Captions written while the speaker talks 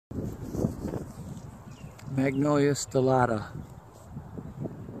Magnolia stellata.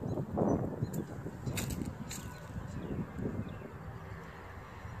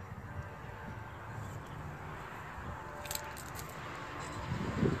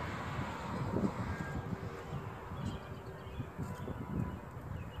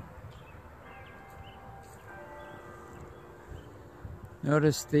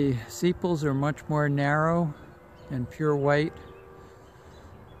 Notice the sepals are much more narrow and pure white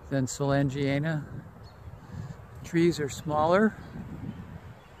than Solangiana. Trees are smaller.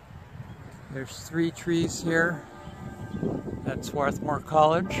 There's 3 trees here at Swarthmore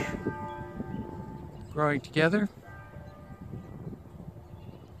College growing together.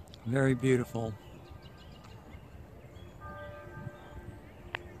 Very beautiful.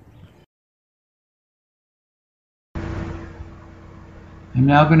 I'm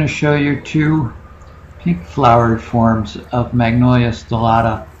now going to show you 2 pink flowered forms of Magnolia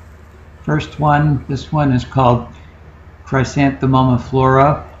stellata. First one, this one is called Chrysanthemum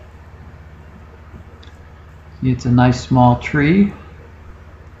flora. It's a nice small tree.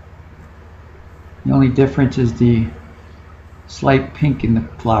 The only difference is the slight pink in the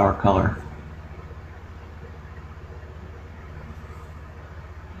flower color.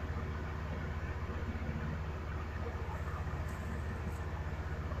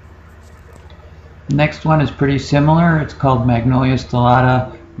 The next one is pretty similar. It's called Magnolia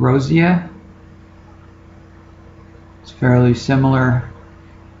stellata rosea. It's fairly similar.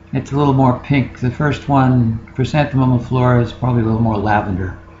 It's a little more pink. The first one, Chrysanthemum flora, is probably a little more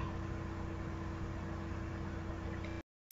lavender.